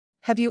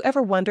Have you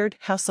ever wondered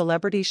how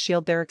celebrities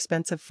shield their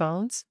expensive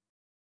phones?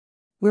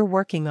 We're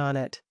working on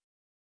it.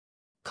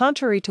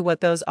 Contrary to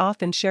what those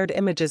often shared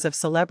images of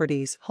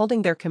celebrities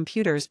holding their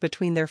computers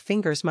between their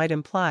fingers might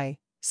imply,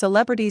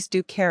 celebrities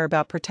do care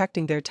about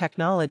protecting their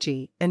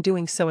technology and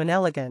doing so in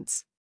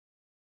elegance.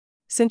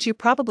 Since you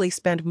probably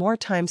spend more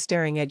time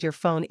staring at your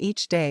phone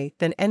each day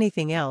than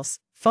anything else,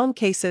 phone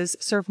cases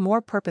serve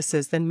more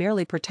purposes than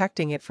merely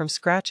protecting it from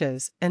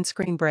scratches and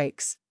screen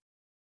breaks.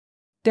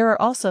 There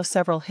are also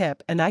several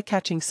hip and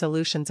eye-catching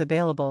solutions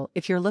available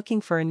if you're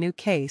looking for a new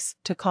case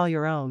to call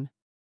your own.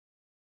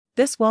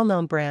 This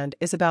well-known brand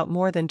is about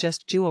more than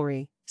just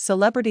jewelry.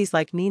 Celebrities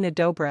like Nina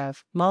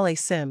Dobrev, Molly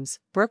Sims,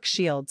 Brooke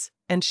Shields,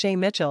 and Shay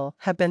Mitchell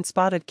have been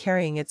spotted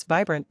carrying its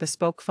vibrant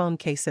bespoke phone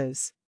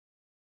cases.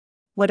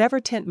 Whatever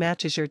tint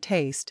matches your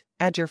taste,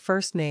 add your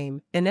first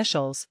name,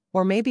 initials,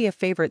 or maybe a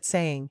favorite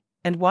saying,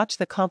 and watch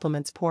the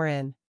compliments pour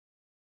in.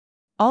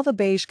 All the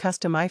Beige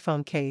Custom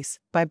iPhone Case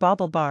by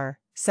Bauble Bar,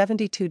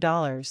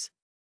 $72.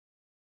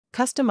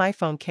 Custom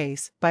iPhone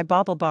Case by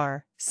Bauble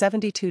Bar,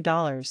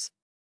 $72.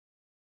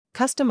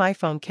 Custom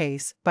iPhone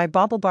Case by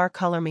Bauble Bar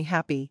Color Me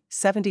Happy,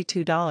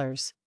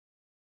 $72.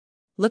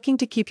 Looking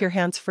to keep your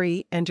hands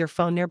free and your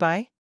phone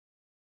nearby?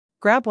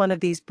 Grab one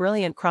of these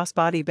brilliant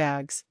crossbody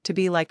bags to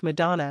be like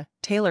Madonna,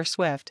 Taylor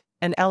Swift,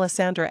 and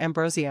Alessandra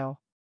Ambrosio.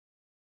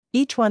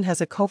 Each one has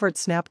a covert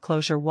snap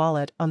closure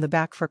wallet on the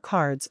back for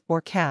cards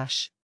or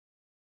cash.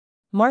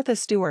 Martha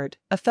Stewart,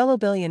 a fellow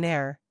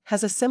billionaire,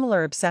 has a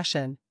similar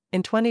obsession.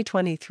 In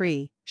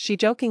 2023, she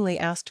jokingly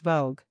asked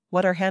Vogue,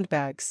 "What are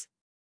handbags?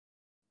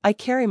 I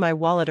carry my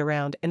wallet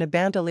around in a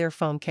Bandolier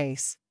phone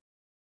case."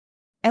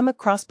 Emma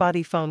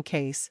Crossbody Phone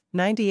Case,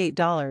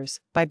 $98,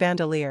 by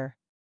Bandolier.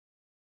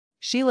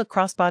 Sheila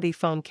Crossbody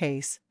Phone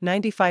Case,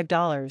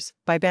 $95,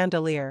 by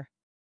Bandolier.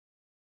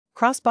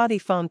 Crossbody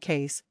Phone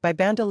Case by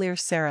Bandolier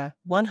Sarah,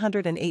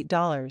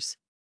 $108.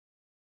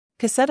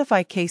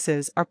 Casetify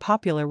cases are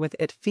popular with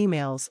it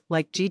females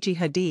like Gigi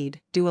Hadid,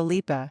 Dua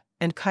Lipa,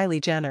 and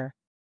Kylie Jenner.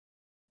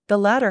 The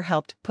latter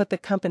helped put the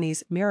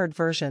company's mirrored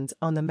versions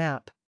on the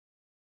map.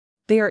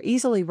 They are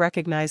easily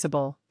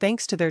recognizable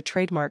thanks to their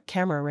trademark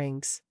camera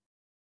rings.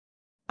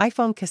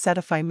 iPhone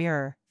Casetify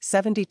Mirror,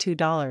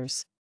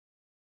 $72.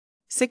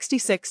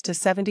 $66 to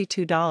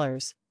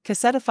 $72,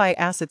 Casetify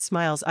Acid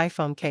Smiles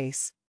iPhone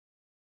Case.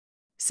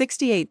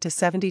 $68 to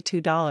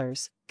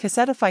 $72,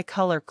 Casetify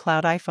Color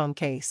Cloud iPhone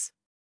Case.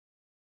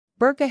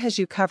 Berga has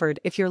you covered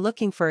if you're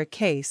looking for a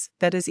case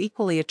that is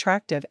equally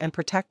attractive and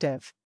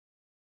protective.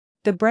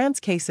 The brand's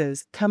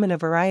cases come in a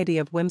variety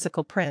of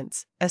whimsical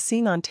prints, as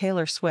seen on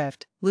Taylor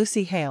Swift,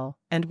 Lucy Hale,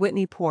 and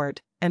Whitney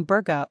Port, and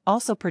Berga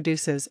also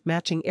produces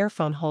matching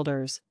earphone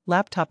holders,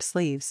 laptop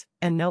sleeves,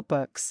 and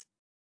notebooks.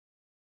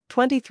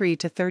 $23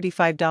 to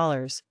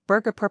 $35,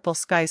 Berga Purple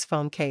Skies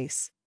Phone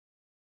Case.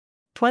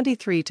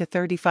 $23 to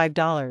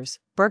 $35,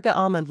 Berga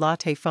Almond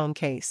Latte Phone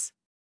Case.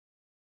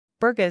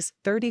 Berga's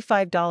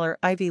 $35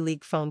 Ivy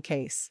League Phone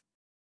Case.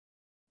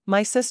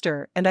 My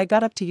sister and I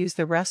got up to use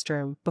the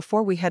restroom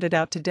before we headed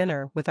out to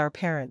dinner with our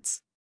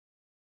parents.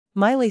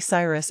 Miley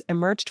Cyrus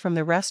emerged from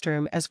the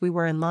restroom as we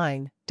were in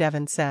line,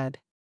 Devin said.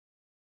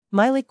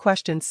 Miley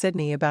questioned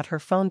Sydney about her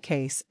phone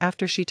case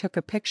after she took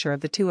a picture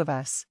of the two of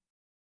us.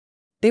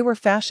 They were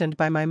fashioned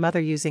by my mother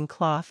using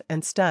cloth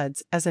and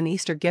studs as an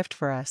Easter gift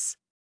for us.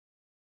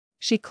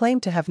 She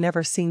claimed to have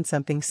never seen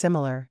something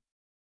similar.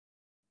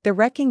 The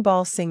Wrecking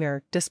Ball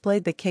singer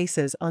displayed the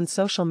cases on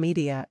social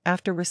media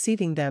after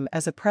receiving them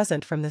as a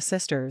present from the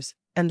sisters,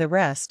 and the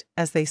rest,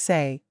 as they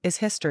say, is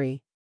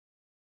history.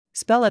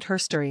 Spell it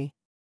herstory.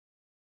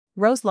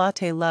 Rose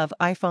Latte Love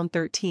iPhone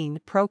 13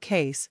 Pro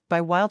Case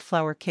by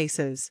Wildflower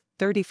Cases,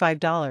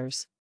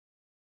 $35.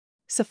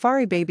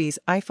 Safari Babies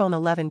iPhone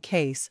 11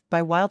 Case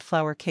by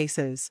Wildflower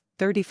Cases,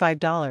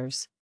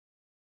 $35.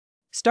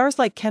 Stars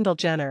like Kendall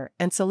Jenner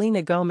and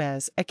Selena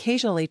Gomez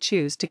occasionally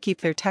choose to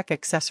keep their tech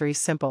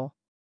accessories simple.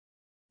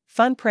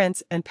 Fun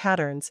prints and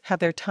patterns have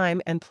their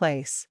time and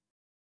place.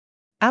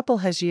 Apple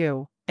has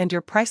you, and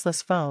your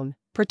priceless phone,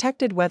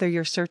 protected whether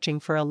you're searching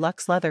for a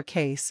luxe leather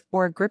case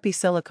or a grippy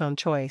silicone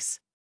choice.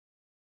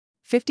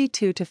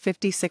 $52 to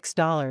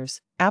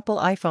 $56, Apple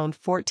iPhone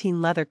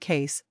 14 Leather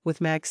Case with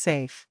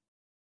MagSafe.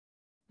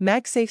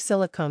 MagSafe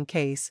Silicone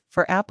Case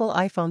for Apple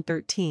iPhone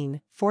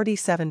 13,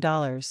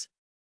 $47.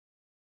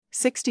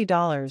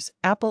 $60,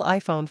 Apple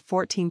iPhone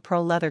 14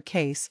 Pro Leather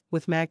Case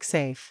with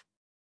MagSafe.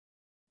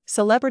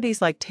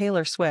 Celebrities like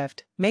Taylor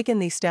Swift, Megan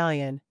Thee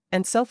Stallion,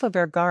 and Sofia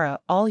Vergara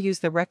all use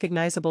the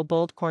recognizable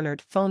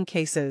bold-cornered phone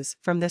cases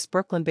from this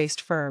Brooklyn-based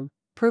firm,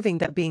 proving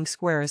that being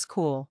square is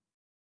cool.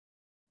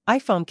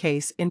 iPhone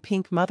case in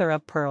pink mother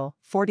of pearl,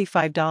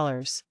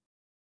 $45.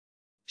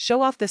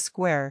 Show off the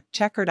square,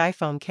 checkered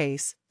iPhone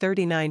case,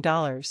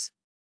 $39.